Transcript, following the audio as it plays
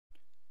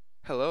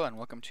Hello and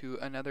welcome to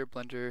another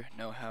Blender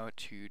Know-How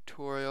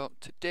tutorial.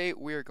 Today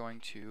we are going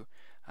to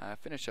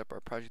finish up our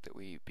project that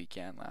we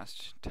began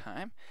last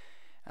time,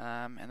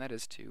 and that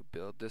is to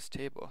build this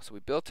table. So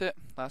we built it,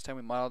 last time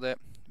we modeled it,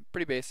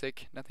 pretty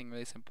basic, nothing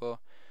really simple.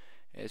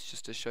 It's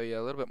just to show you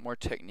a little bit more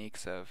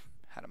techniques of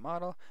how to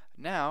model.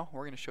 Now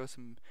we're going to show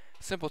some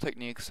simple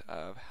techniques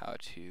of how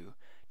to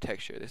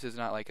texture. This is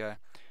not like a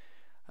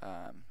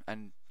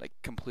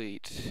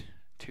complete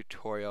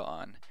tutorial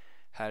on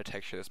how to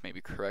texture this maybe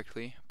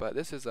correctly, but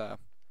this is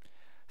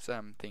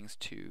some things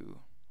to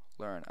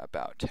learn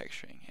about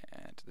texturing,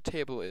 and the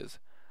table is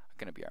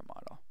going to be our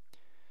model.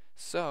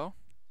 So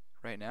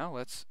right now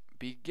let's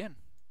begin.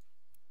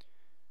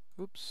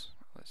 Oops,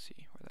 let's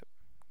see where that,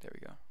 there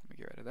we go. Let me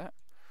get rid of that.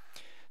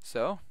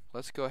 So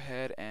let's go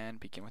ahead and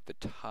begin with the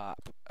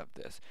top of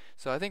this.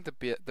 So I think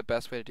the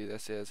best way to do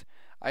this is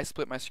I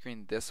split my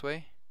screen this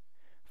way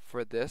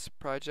for this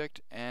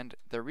project, and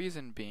the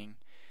reason being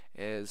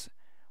is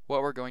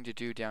what we're going to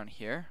do down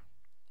here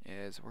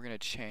is we're going to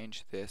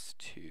change this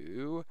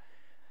to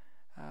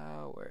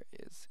where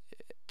is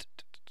it?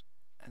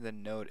 The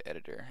node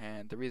editor.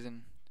 And the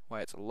reason why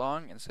it's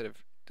long instead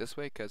of this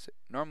way, because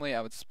normally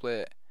I would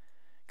split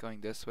going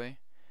this way,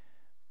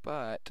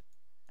 but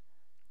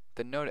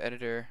the node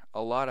editor,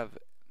 a lot of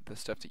the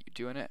stuff that you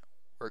do in it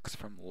works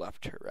from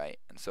left to right,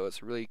 and so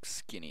it's really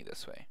skinny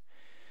this way.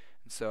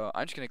 And so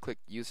I'm just going to click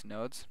use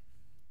nodes,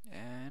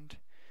 and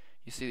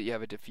you see that you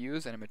have a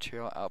diffuse and a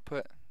material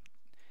output.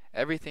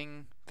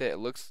 Everything that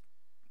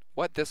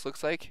what this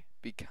looks like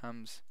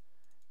becomes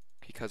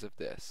because of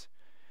this.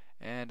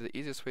 And the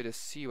easiest way to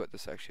see what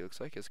this actually looks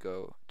like is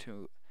go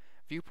to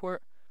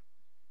viewport,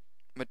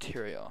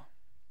 material.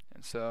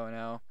 And so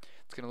now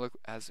it's going to look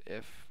as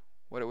if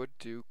what it would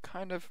do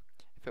kind of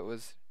if it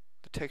was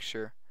the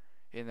texture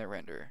in the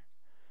renderer.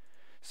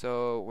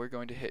 So we're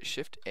going to hit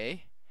Shift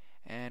A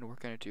and we're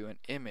going to do an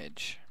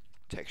image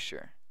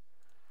texture.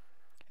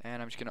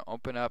 And I'm just going to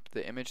open up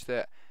the image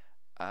that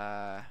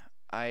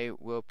I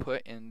will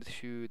put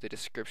into the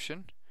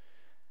description.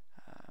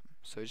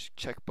 So just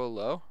check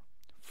below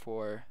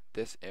for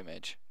this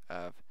image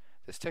of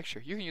this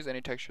texture. You can use any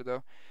texture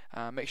though.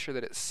 Make sure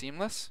that it's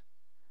seamless,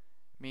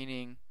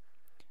 meaning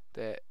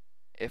that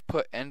if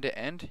put end to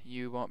end,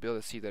 you won't be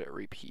able to see that it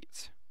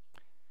repeats.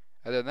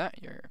 Other than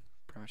that, you're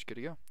pretty much good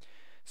to go.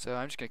 So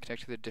I'm just going to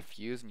connect to the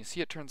diffuse, and you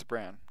see it turns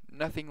brown.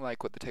 Nothing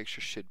like what the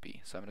texture should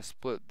be. So I'm going to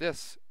split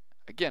this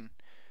again.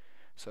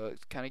 So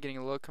it's kind of getting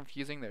a little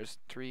confusing. There's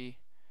three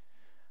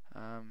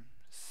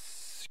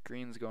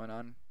screens going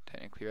on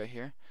technically right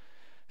here.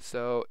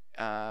 So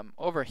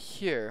over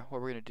here,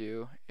 what we're going to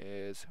do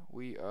is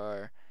we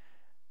are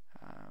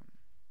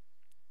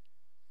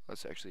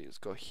let's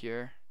go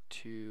here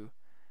to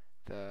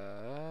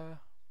the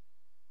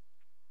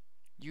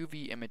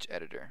UV image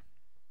editor,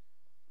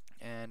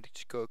 and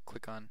just go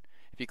click on,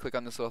 if you click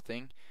on this little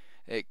thing,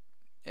 it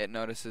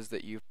notices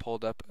that you've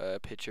pulled up a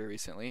picture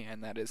recently,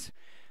 and that is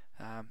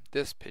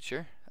this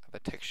picture of a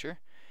texture.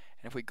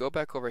 And if we go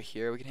back over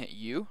here, we can hit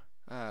U.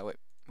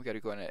 We got to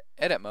go in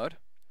edit mode,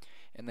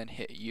 and then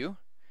hit U,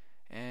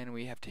 and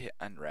we have to hit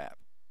unwrap.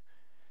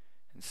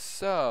 And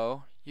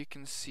so you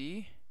can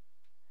see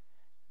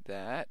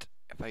that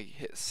if I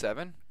hit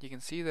 7, you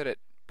can see that it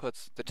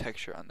puts the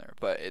texture on there,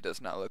 but it does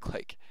not look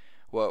like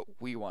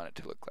what we want it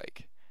to look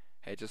like.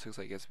 It just looks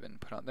like it's been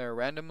put on there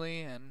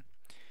randomly, and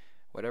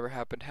whatever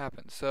happened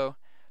happened. So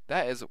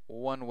that is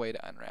one way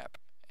to unwrap,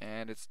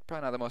 and it's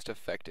probably not the most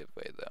effective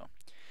way though.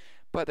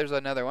 But there's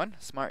another one,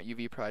 Smart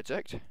UV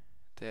Project,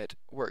 that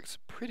works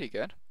pretty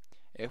good.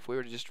 If we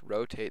were to just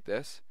rotate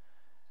this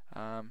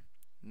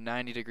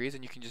 90 degrees,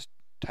 and you can just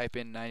type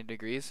in 90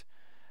 degrees,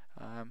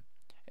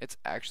 it's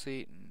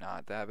actually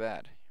not that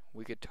bad.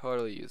 We could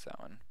totally use that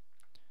one.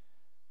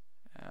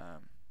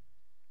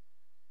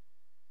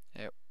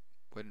 It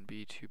wouldn't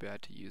be too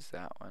bad to use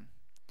that one.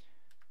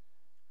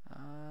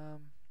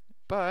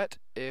 But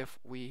if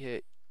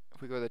we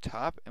go to the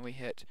top and we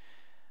hit,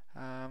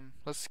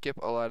 let's skip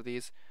a lot of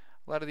these.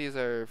 A lot of these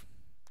are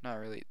not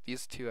really,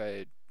 these two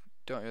I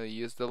don't really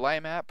use. The Lie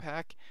Map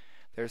pack,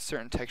 there's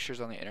certain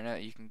textures on the internet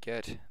that you can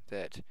get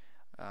that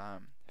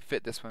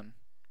fit this one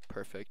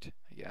perfect,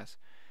 I guess.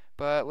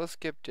 But let's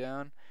skip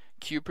down.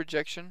 Cube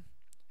projection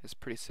is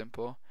pretty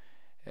simple.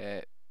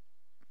 It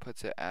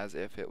puts it as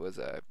if it was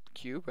a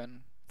cube,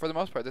 and for the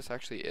most part this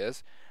actually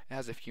is. It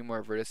has a few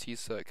more vertices,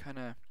 so it kind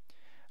of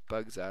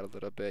bugs out a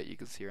little bit. You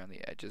can see around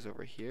the edges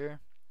over here.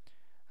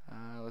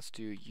 Let's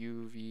do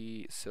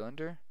UV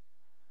cylinder.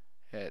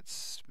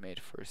 It's made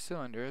for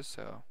cylinders,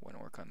 so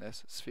wouldn't work on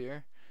this.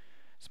 Sphere,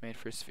 it's made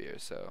for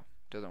spheres, so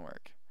it doesn't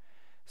work.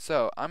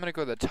 So I'm going to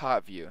go to the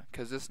top view,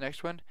 because this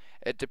next one,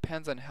 it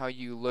depends on how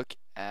you look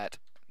at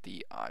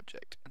the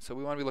object. And so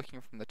we want to be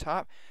looking from the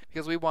top,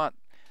 because we want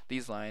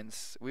these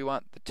lines, we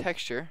want the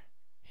texture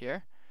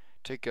here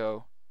to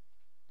go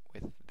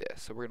with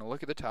this. So we're going to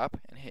look at the top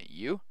and hit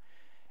U,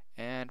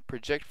 and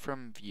project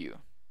from view.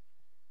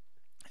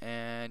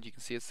 And you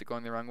can see it's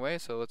going the wrong way,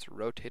 so let's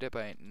rotate it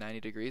by 90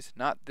 degrees.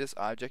 Not this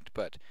object,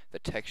 but the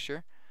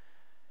texture.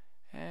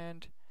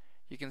 And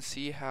you can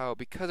see how,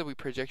 because we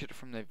projected it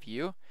from the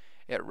view,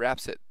 it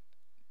wraps it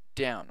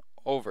down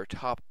over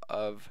top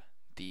of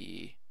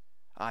the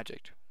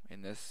object,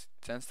 in this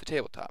sense the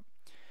tabletop,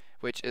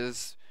 which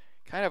is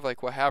kind of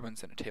like what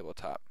happens in a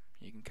tabletop.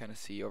 You can kind of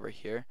see over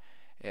here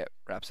it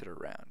wraps it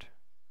around,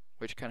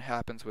 which kind of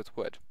happens with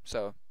wood.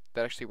 So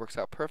that actually works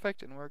out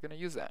perfect, and we're going to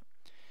use that.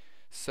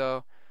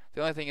 So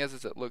the only thing is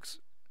it looks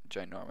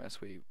ginormous.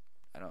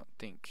 I don't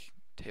think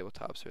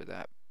tabletops are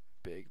that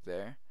big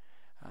there.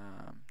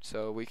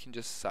 So we can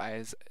just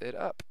size it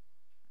up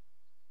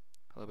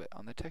a little bit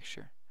on the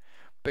texture.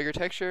 Bigger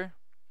texture,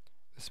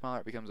 the smaller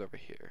it becomes over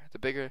here. The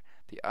bigger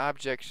the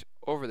object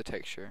over the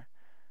texture,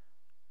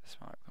 the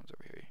smaller it becomes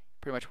over here.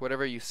 Pretty much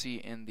whatever you see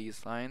in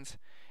these lines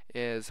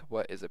is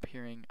what is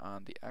appearing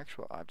on the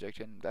actual object,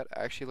 and that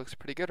actually looks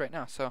pretty good right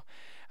now. So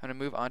I'm going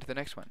to move on to the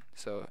next one.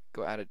 So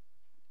go out of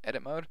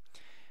edit mode,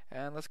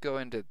 and let's go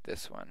into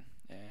this one.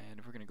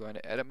 And we're going to go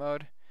into edit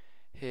mode,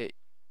 hit,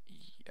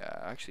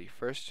 actually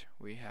first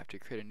we have to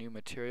create a new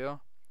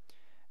material,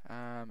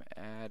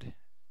 add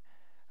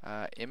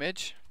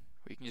image.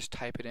 We can just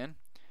type it in,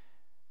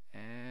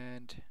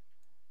 and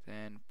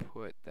then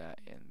put that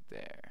in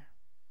there.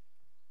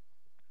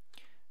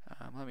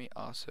 Let me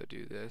also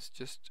do this,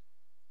 just,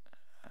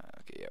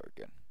 okay, yeah, we're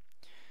good.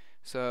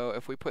 So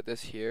if we put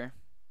this here,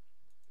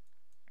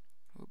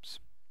 oops,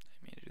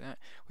 I mean to do that,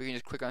 we can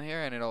just click on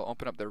here and it'll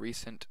open up the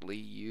recently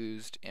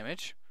used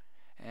image,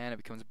 and it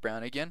becomes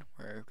brown again.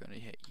 We're going to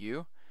hit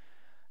U,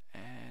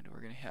 and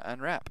we're going to hit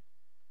unwrap.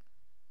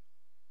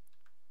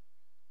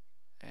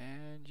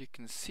 And you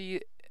can see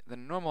the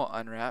normal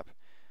unwrap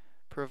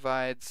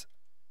provides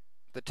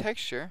the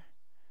texture,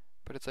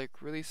 but it's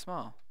like really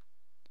small.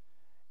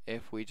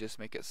 If we just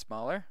make it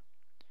smaller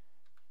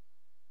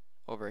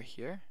over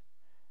here,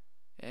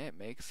 it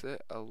makes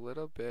it a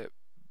little bit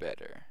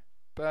better,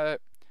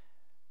 but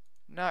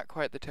not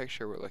quite the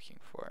texture we're looking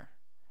for.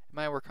 It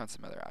might work on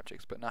some other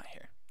objects, but not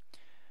here.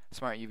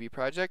 Smart UV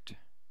project,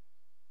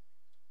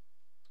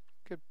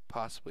 could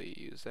possibly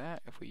use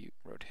that if we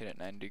rotate it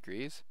 90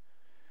 degrees.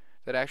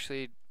 That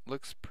actually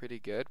looks pretty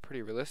good,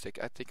 pretty realistic.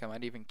 I think I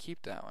might even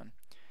keep that one.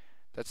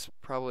 That's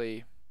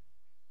probably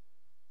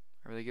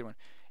a really good one.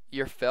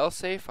 Your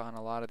fail-safe on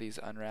a lot of these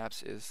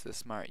unwraps is the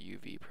Smart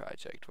UV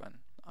project one,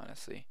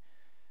 honestly.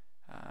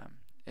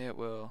 It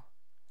will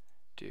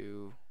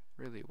do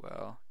really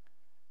well.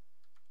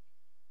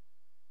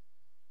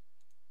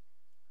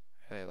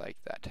 I really like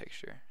that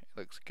texture. It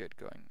looks good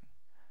going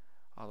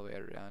all the way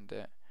around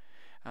it.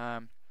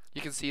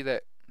 You can see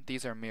that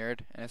these are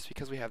mirrored, and it's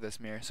because we have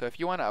this mirror. So if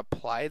you want to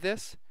apply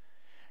this,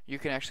 you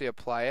can actually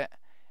apply it,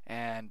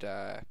 and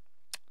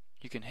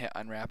you can hit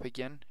unwrap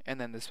again, and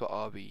then this will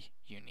all be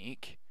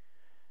unique.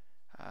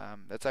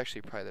 That's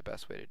actually probably the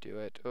best way to do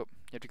it. Oh,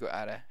 you have to go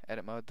out of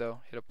edit mode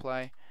though, hit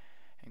apply,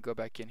 and go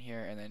back in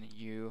here, and then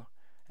you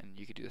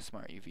could do the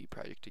Smart UV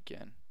project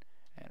again,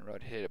 and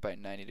rotate it by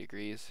 90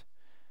 degrees.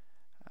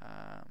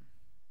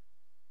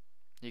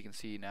 You can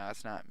see now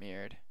it's not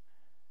mirrored.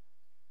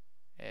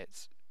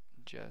 It's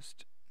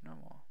just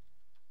normal.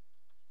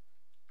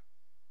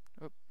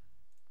 Oop.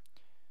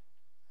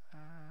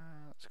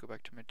 Let's go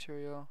back to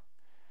material.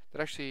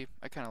 That actually,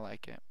 I kind of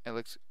like it.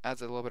 It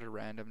adds a little bit of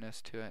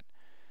randomness to it.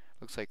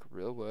 Looks like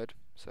real wood,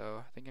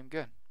 so I think I'm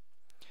good.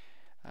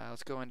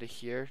 Let's go into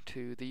here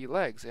to the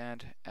legs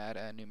and add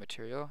a new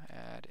material.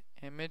 Add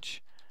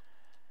image.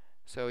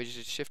 So we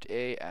just Shift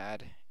A,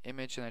 add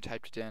image, and I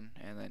typed it in,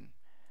 and then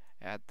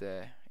add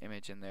the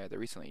image in there, the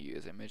recently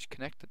used image.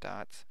 Connect the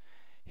dots.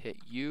 Hit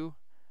U.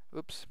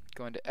 Oops.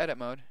 Go into edit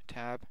mode.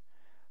 Tab.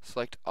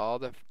 Select all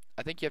the.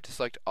 I think you have to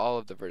select all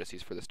of the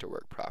vertices for this to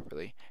work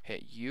properly.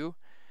 Hit U,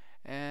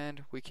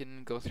 and we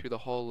can go through the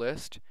whole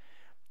list.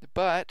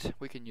 But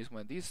we can use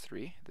one of these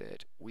three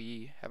that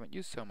we haven't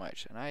used so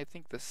much, and I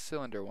think the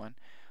cylinder one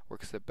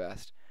works the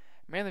best,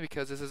 mainly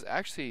because this is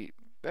actually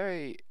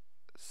very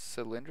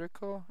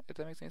cylindrical, if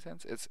that makes any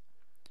sense.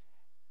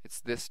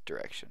 It's this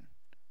direction,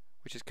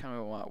 which is kind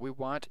of what we want. We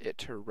want it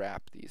to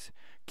wrap these.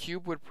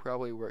 Cube would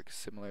probably work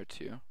similar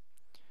to,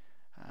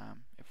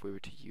 if we were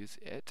to use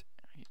it.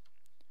 Let's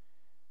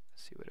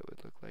see what it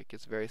would look like.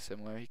 It's very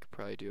similar. You could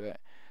probably do it.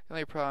 The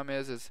only problem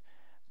is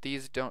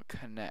these don't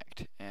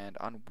connect, and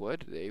on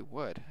wood they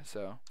would.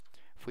 So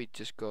if we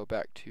just go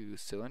back to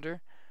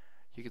cylinder,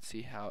 you can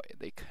see how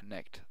they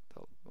connect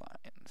the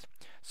lines.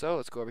 So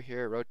let's go over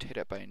here, rotate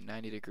it by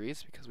 90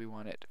 degrees because we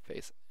want it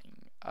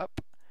facing up,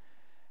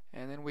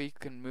 and then we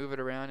can move it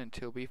around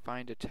until we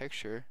find a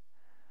texture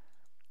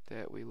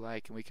that we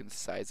like, and we can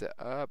size it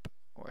up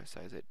or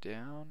size it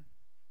down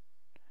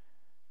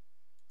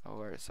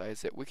or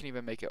size it. We can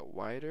even make it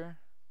wider.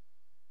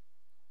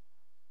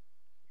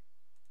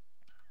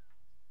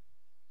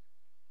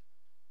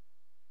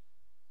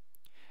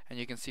 And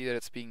you can see that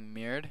it's being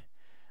mirrored.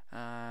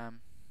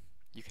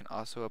 You can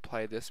also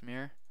apply this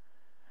mirror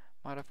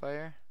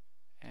modifier,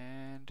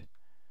 and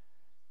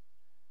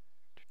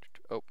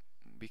oh,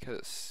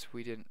 because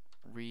we didn't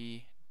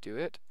redo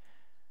it,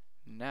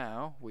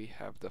 now we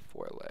have the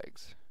four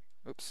legs.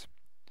 Oops.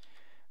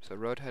 So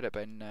rotate it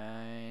by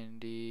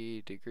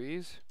 90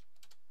 degrees.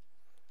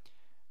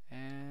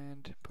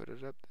 and put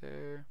it up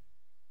there.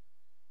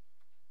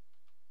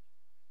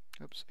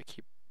 Oops, I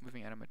keep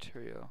moving out of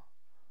material.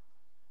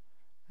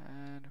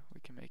 And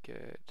we can make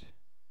it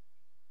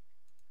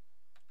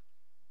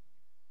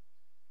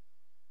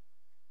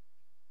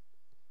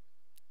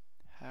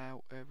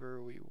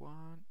however we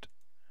want.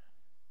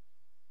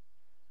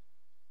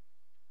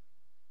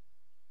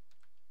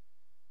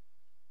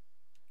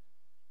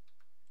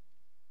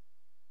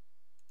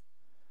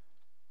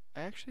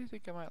 I actually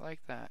think I might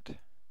like that.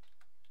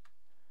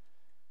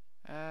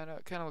 And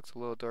it kind of looks a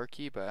little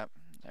dorky, but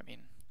I mean,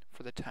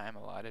 for the time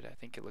allotted, I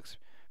think it looks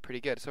pretty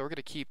good. So we're going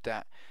to keep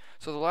that.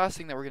 So the last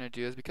thing that we're going to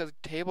do is, because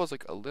the tables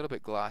look a little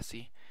bit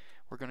glossy,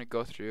 we're going to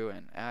go through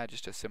and add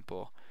just a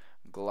simple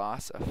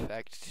gloss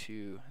effect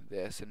to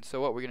this. And so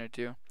what we're going to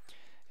do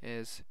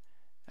is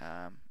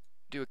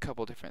do a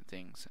couple different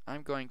things.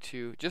 I'm going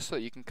to, just so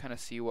that you can kind of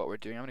see what we're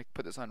doing, I'm going to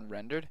put this on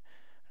rendered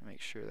and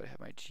make sure that I have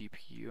my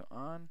GPU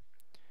on.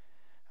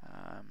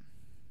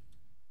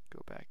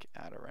 Go back,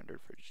 add a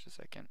rendered for just a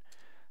second.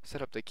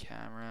 Set up the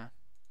camera.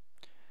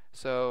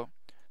 So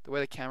the way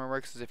the camera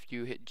works is if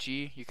you hit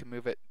G, you can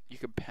move it, you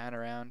can pan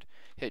around.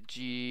 Hit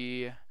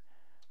G,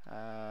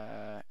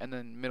 and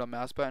then middle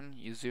mouse button,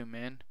 you zoom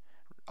in.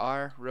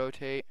 R,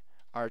 rotate.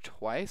 R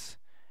twice.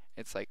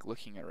 It's like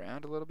looking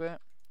around a little bit.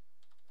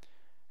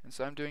 And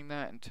so I'm doing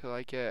that until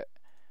I get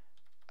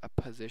a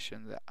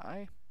position that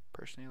I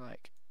personally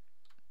like.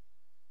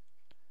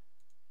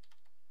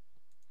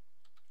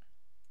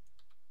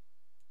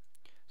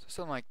 So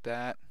something like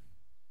that.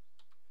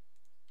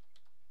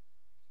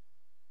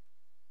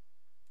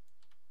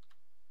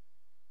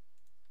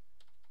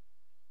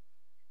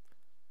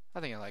 I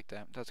think I like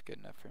that. That's good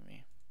enough for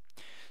me.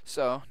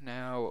 So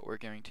now what we're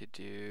going to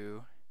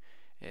do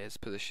is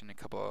position a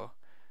couple,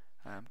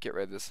 get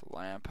rid of this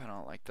lamp. I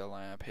don't like the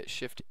lamp. Hit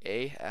Shift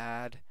A,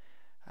 add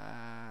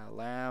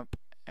lamp,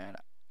 and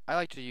I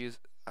like to use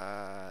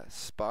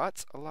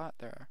spots a lot.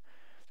 They're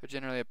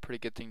generally a pretty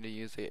good thing to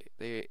use.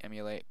 They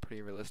emulate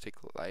pretty realistic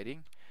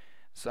lighting.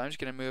 So I'm just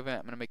going to move it.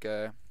 I'm going to make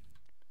a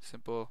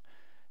simple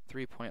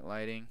 3-point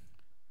lighting.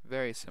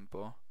 Very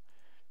simple.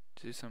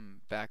 Do some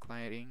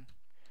backlighting.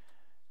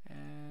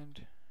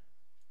 And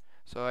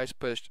so I just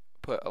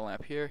put a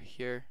lamp here,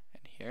 here,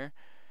 and here.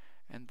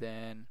 And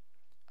then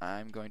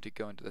I'm going to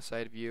go into the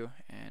side view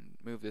and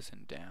move this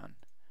in down.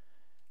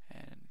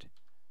 And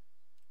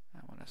I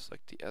want to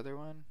select the other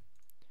one.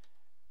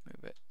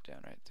 Move it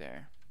down right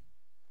there.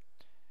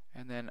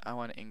 And then I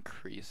want to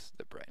increase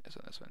the brightness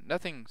on this one.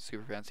 Nothing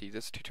super fancy.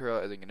 This tutorial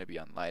isn't going to be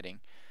on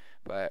lighting,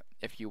 but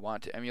if you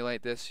want to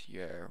emulate this,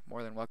 you're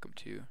more than welcome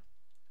to.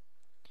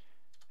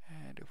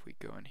 And if we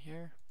go in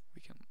here, we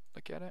can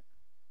look at it.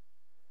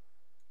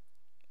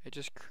 It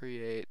just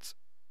creates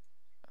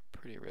a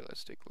pretty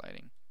realistic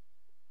lighting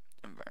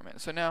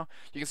environment. So now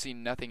you can see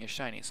nothing is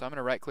shiny. So I'm going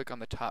to right click on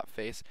the top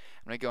face.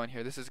 I'm going to go in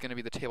here. This is going to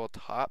be the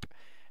tabletop.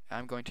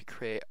 I'm going to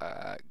create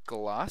a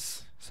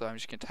gloss. So I'm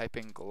just going to type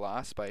in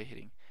gloss by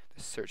hitting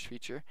the search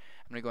feature.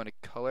 I'm going to go into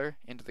color,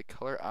 into the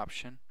color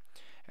option,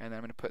 and then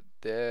I'm going to put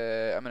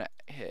I'm going to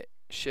hit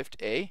Shift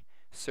A,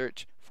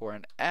 search for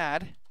an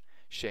add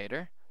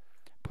shader.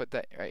 Put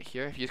that right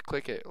here. If you just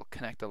click it, it'll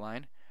connect the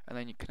line, and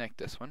then you connect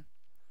this one.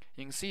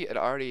 You can see it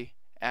already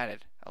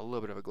added a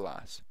little bit of a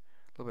gloss,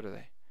 a little bit of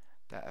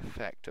that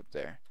effect up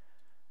there.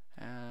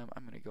 I'm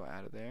going to go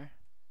out of there.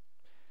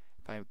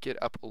 If I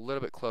get up a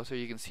little bit closer,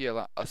 you can see a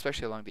lot,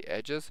 especially along the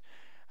edges,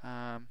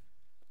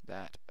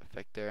 that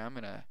effect there. I'm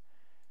going to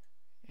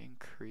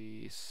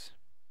increase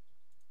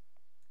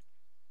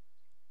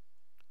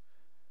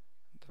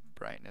the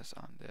brightness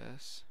on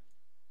this.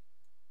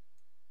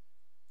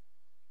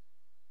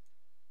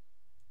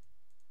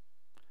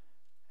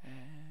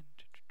 And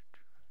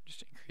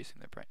just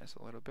increasing the brightness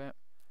a little bit.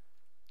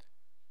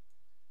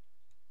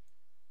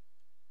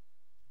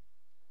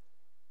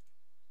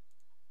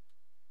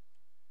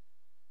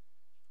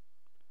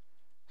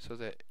 So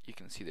that you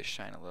can see the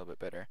shine a little bit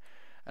better.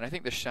 And I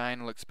think the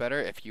shine looks better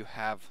if you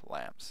have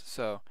lamps.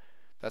 So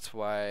that's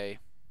why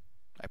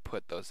I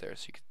put those there,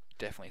 so you can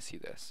definitely see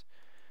this.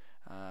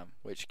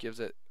 Which gives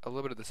it a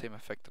little bit of the same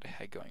effect that I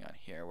had going on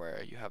here,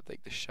 where you have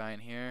like the shine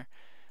here,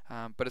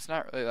 but it's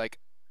not really like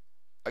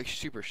a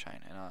super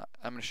shine. And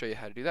I'm going to show you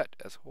how to do that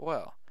as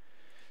well.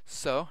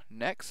 So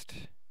next,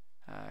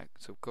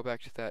 so go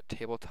back to that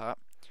tabletop.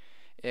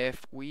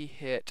 If we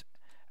hit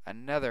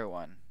another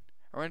one,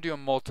 we're going to do a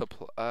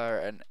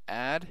multiply, an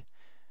add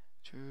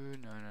to,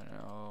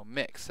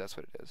 mix, that's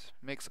what it is.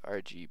 Mix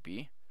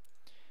RGB.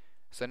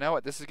 So now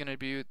what this is going to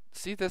be,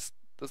 see this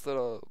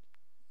little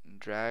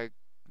drag,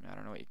 I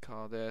don't know what you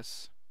call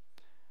this.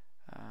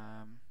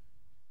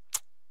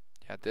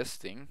 Yeah, this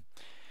thing.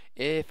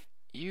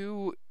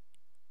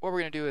 What we're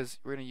going to do is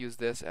we're going to use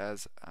this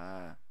as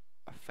a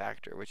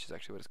factor, which is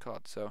actually what it's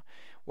called. So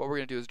what we're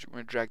going to do is we're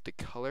going to drag the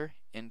color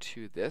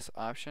into this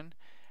option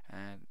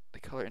and the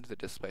color into the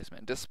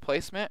displacement.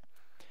 Displacement,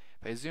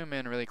 if I zoom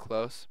in really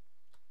close,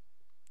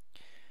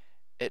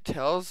 it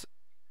tells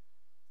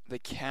the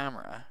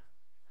camera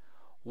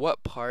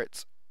what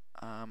parts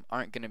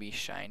aren't going to be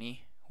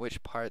shiny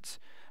which parts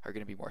are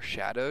going to be more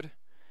shadowed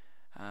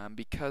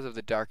because of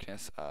the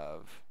darkness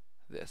of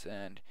this.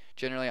 And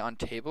generally on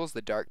tables,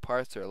 the dark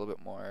parts are a little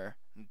bit more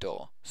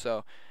dull.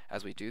 So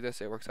as we do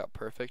this, it works out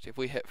perfect. If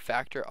we hit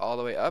factor all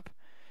the way up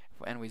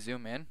and we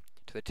zoom in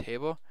to the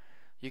table,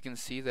 you can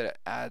see that it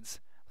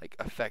adds like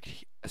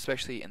effect,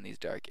 especially in these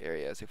dark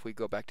areas. If we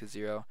go back to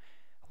 0,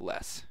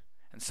 less.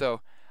 And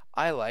so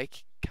I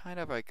like kind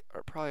of like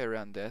probably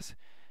around this.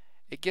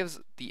 It gives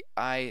the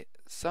eye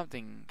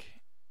something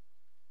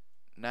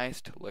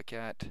nice to look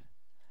at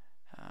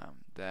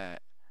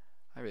that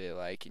I really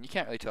like, and you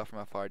can't really tell from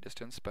a far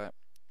distance, but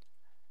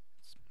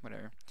it's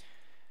whatever.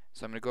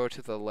 So I'm going to go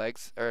to the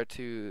legs, or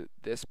to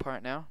this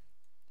part now,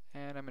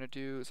 and I'm going to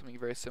do something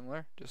very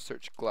similar. Just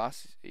search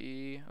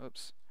glossy,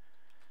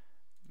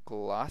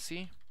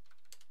 glossy,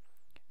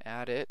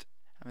 add it.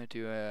 I'm going to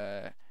do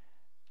a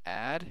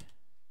add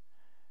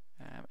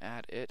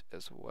it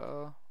as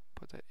well,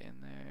 put that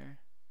in there.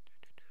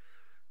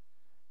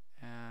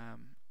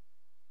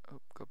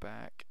 Go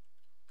back,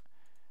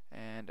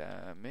 and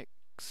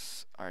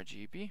mix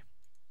RGB,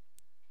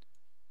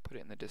 put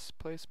it in the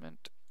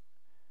displacement,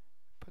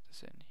 put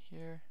this in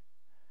here,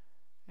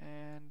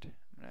 and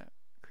I'm going to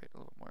create a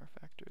little more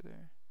factor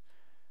there.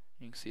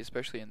 You can see,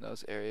 especially in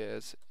those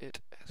areas, it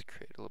has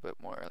created a little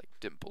bit more like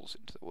dimples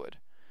into the wood.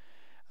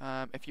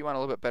 If you want a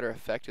little bit better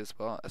effect as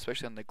well,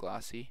 especially on the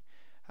glossy,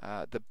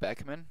 the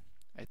Beckman,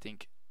 I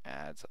think,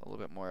 adds a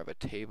little bit more of a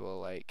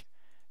table-like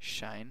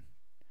shine.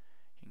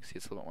 You can see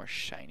it's a little bit more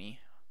shiny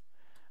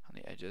on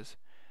the edges.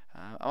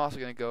 I'm also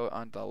going to go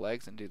on the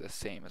legs and do the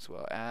same as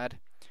well. Add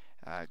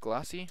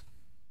glossy,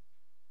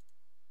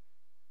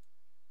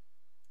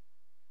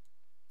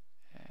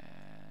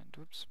 and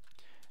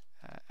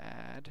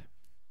add,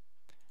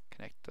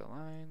 connect the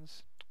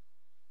lines,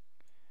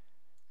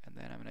 and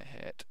then I'm going to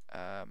hit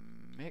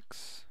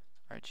mix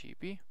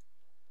RGB,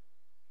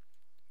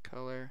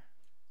 color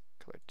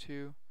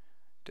 2,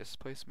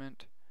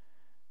 displacement,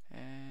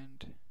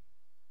 and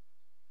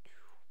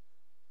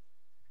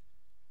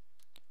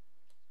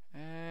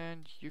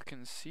you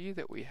can see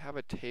that we have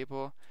a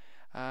table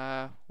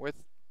with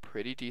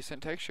pretty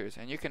decent textures,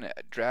 and you can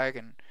drag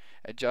and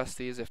adjust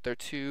these if they're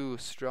too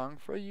strong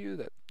for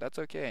you. That's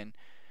okay. And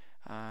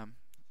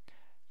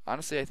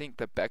honestly, I think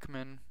the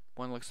Beckman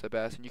one looks the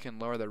best, and you can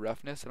lower the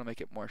roughness. It'll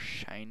make it more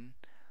shine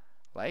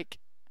like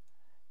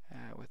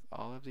with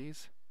all of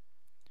these.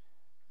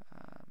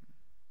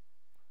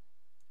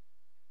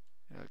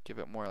 It'll give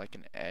it more like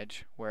an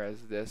edge,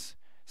 whereas this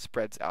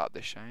spreads out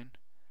the shine.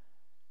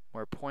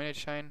 More pointed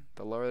shine,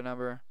 the lower the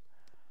number.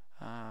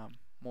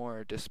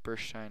 More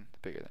dispersed shine, the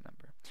bigger the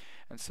number.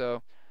 And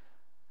so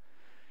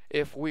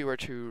if we were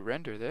to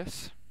render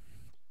this,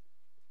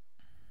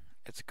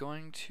 it's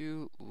going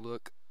to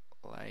look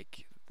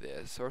like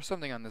this, or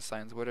something on the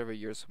lines, whatever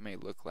yours may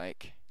look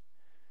like.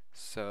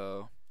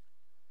 So,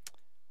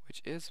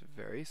 which is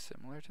very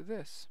similar to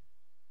this.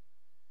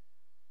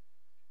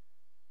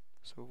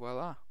 So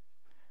voila,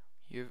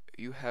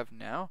 you have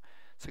now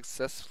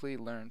successfully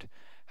learned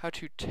how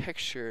to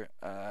texture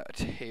a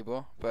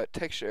table, but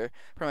texture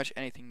pretty much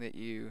anything that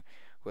you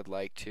would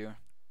like to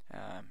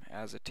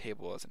as a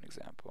table, as an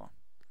example.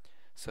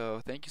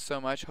 So thank you so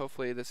much.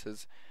 Hopefully this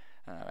has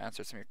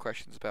answered some of your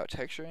questions about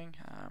texturing.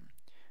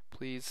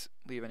 Please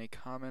leave any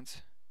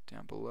comments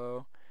down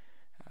below.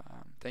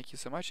 Thank you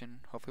so much, and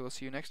hopefully we'll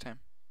see you next time.